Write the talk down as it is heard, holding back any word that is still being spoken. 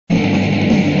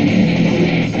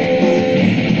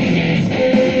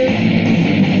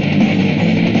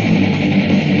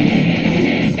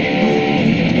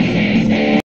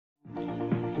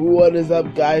What is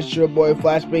up, guys? It's your boy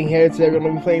Flashbang here. Today we're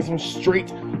going to be playing some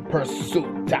Street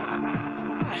Pursuit.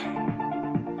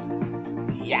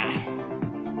 Yeah.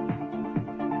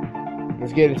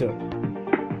 Let's get into it.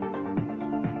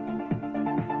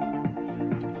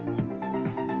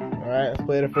 Alright, let's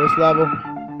play the first level.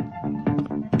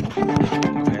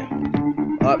 Okay.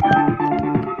 Up.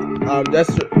 Oh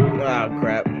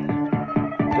crap.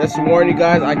 Just to warn you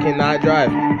guys, I cannot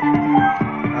drive.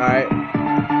 Alright.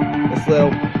 This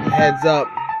little heads up.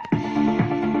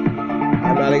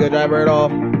 I'm not a good driver at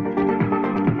all.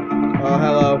 Oh,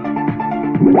 hello.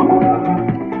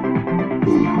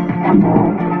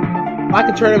 I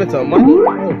can turn him into a monkey.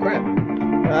 Oh, crap.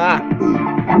 Ah.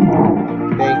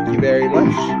 Thank you very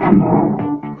much.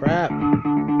 Crap.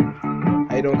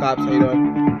 How you doing, cops? How you doing?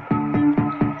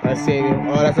 I see you.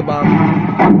 Oh, that's a bomb.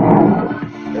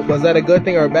 Was that a good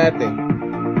thing or a bad thing?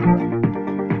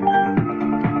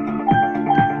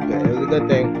 Okay, it was a good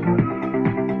thing.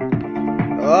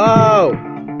 Oh!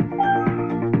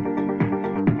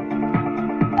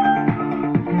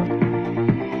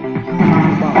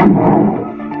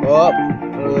 Oh!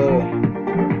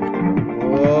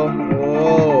 Oh!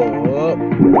 Oh!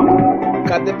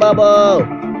 Cut the bubble!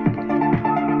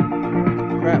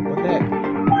 Crap, what the heck?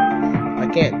 I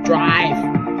can't drive!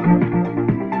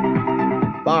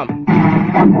 Bomb!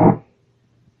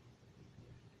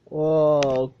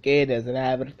 Okay, there's an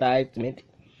advertisement.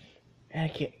 I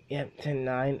can't, yep, 10,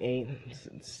 9, 8.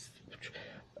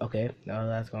 Okay, now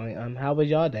that's going. How was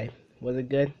y'all day? Was it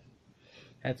good?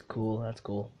 That's cool, that's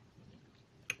cool.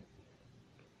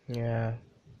 Yeah.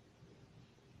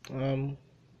 I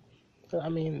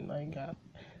mean, like,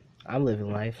 I'm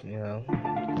living life, you know.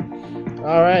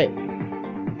 Alright.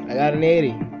 I got an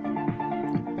 80.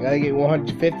 I gotta get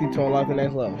 150 to unlock the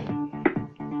next level.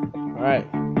 Alright.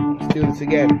 Let's do this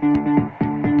again.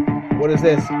 What is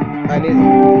this? I need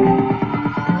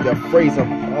to freeze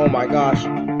them. Oh my gosh.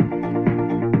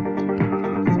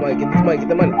 Get this money, get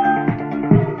the money.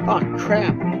 Oh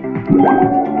crap.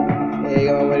 There you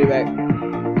go, my money back.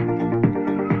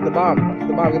 Get the bomb, get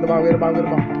the bomb, get the bomb, get the bomb, get the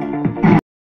bomb.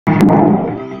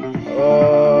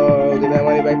 Oh, get that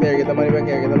money back there, get the money back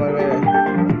here, get the money back there.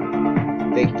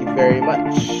 Thank you very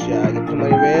much. Get the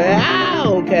money back. Ah,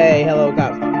 okay, hello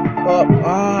cops. Oh,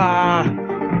 ah.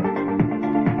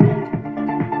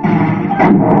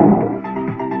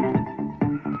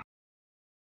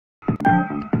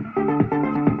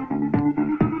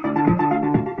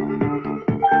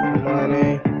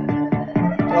 Money.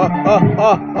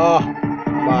 Oh,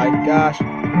 my gosh.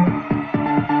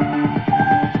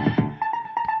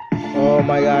 Oh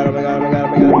my god, oh my god, oh my god, oh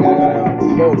my god, oh my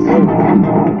god, oh my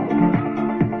god.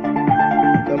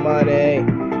 The money.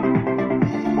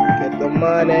 Get the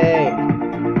money.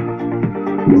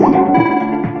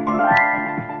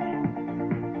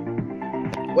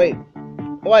 Wait,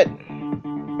 what?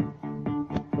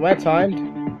 Am I timed?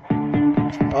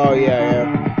 Oh yeah.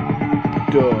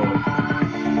 Duh.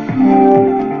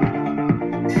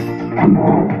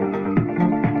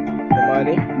 The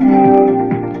money.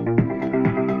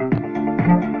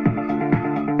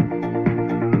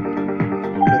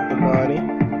 Get the money.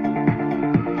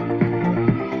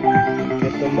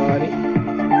 Get the money.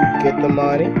 Get the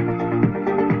money.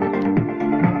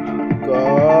 Go.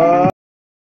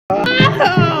 Oh!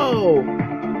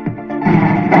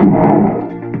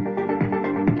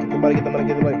 Get the money, get the money,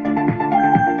 get the money.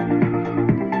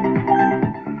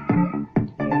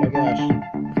 Oh my gosh.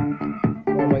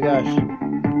 Oh my gosh.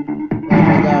 Oh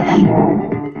my gosh.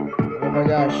 Oh my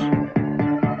gosh.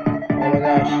 Oh my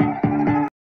gosh.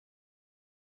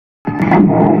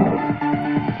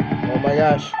 Oh my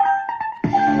gosh.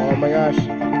 Oh my gosh.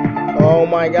 Oh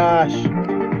my gosh.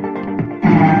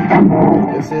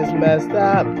 This is messed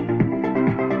up.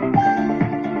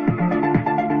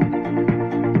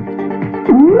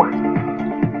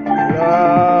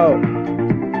 No.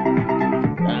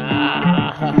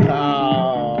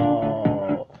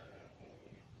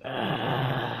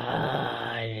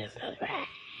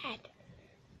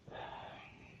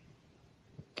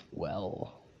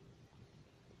 Well,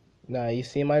 now you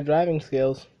see my driving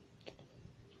skills.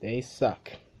 They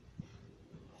suck.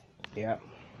 Yeah.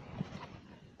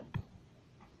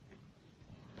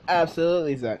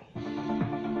 Absolutely suck.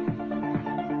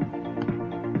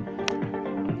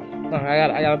 Oh,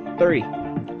 I got 30.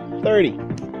 30.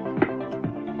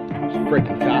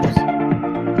 Freaking cops.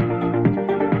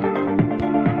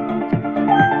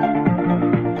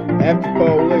 F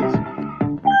police.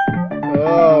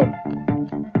 Oh.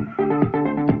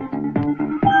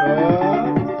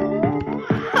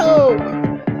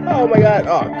 Oh my god.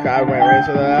 Oh, God, I ran right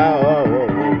into that. Oh.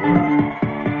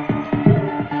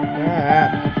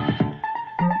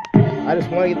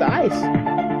 just want to get the ice.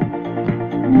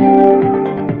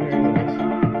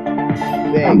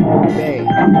 Bang, bang.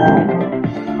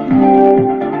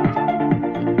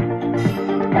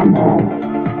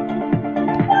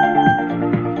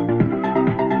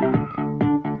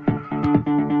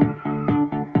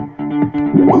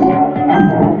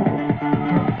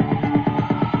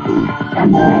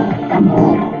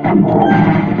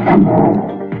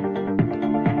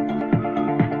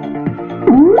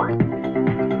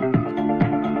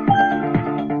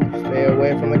 Stay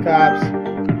away from the cops.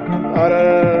 Oh,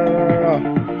 no.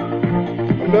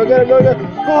 I'm doing good.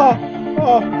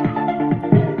 Oh.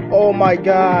 Oh my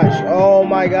gosh. Oh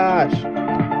my gosh.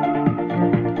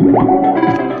 Oh,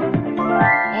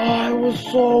 I was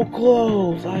so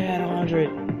close. I had 100.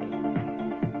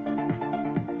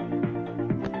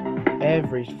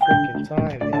 Every freaking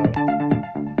time, yo.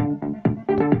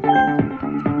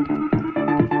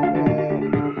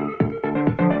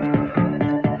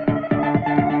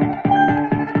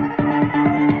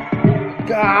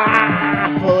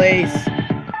 Police.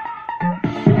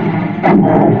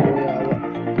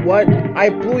 What? I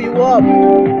blew you up.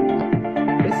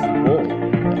 This is bull.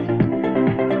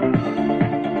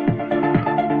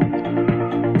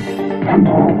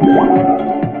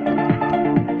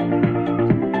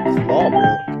 Small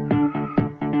bull.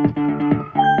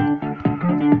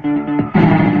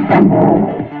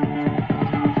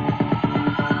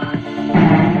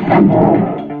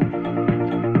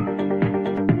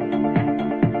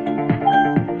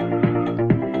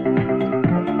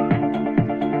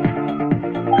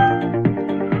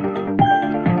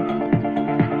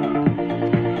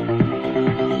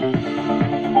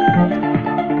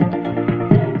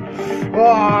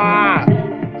 Ah!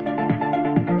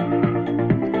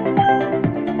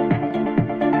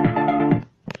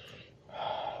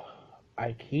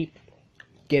 I keep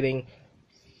getting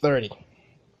 30.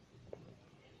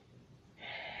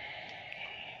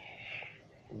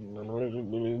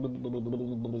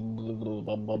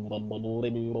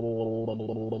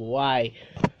 Why?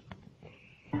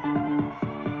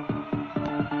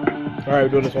 Alright, we're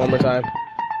doing this one more time.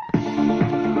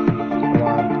 Come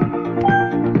on.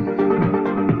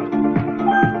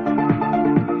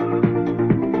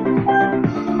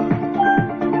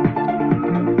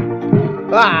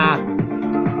 Ah!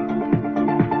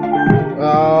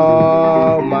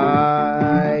 Oh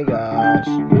my gosh.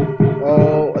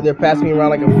 Oh, they're passing me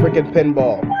around like a freaking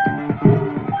pinball.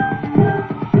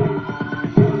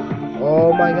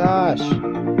 Oh my gosh.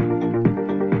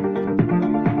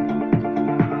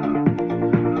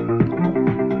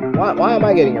 Why am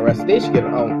I getting arrested? They should get...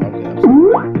 Oh, okay.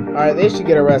 Alright, they should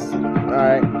get arrested.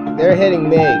 Alright. They're hitting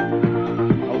me.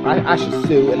 Oh, I should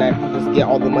sue and I just get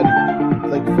all the money,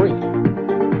 like, free.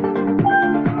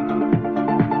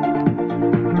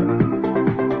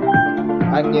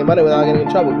 I can get money without getting in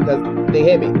trouble because they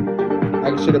hit me.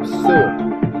 I should have sued.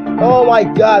 Oh my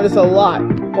god, that's a lot.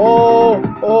 Oh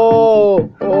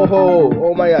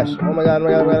my gosh. Oh my god.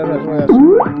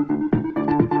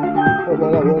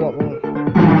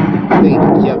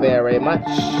 Thank you very much.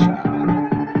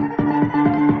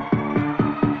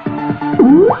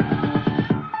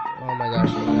 Oh my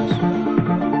gosh.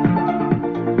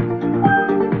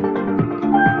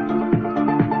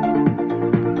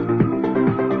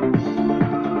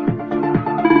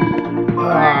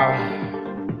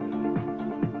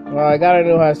 Well, I got a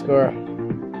new high score.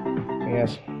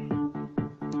 Yes.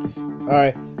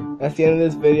 Alright, that's the end of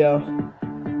this video.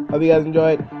 Hope you guys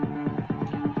enjoyed.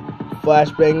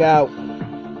 Flashbang out.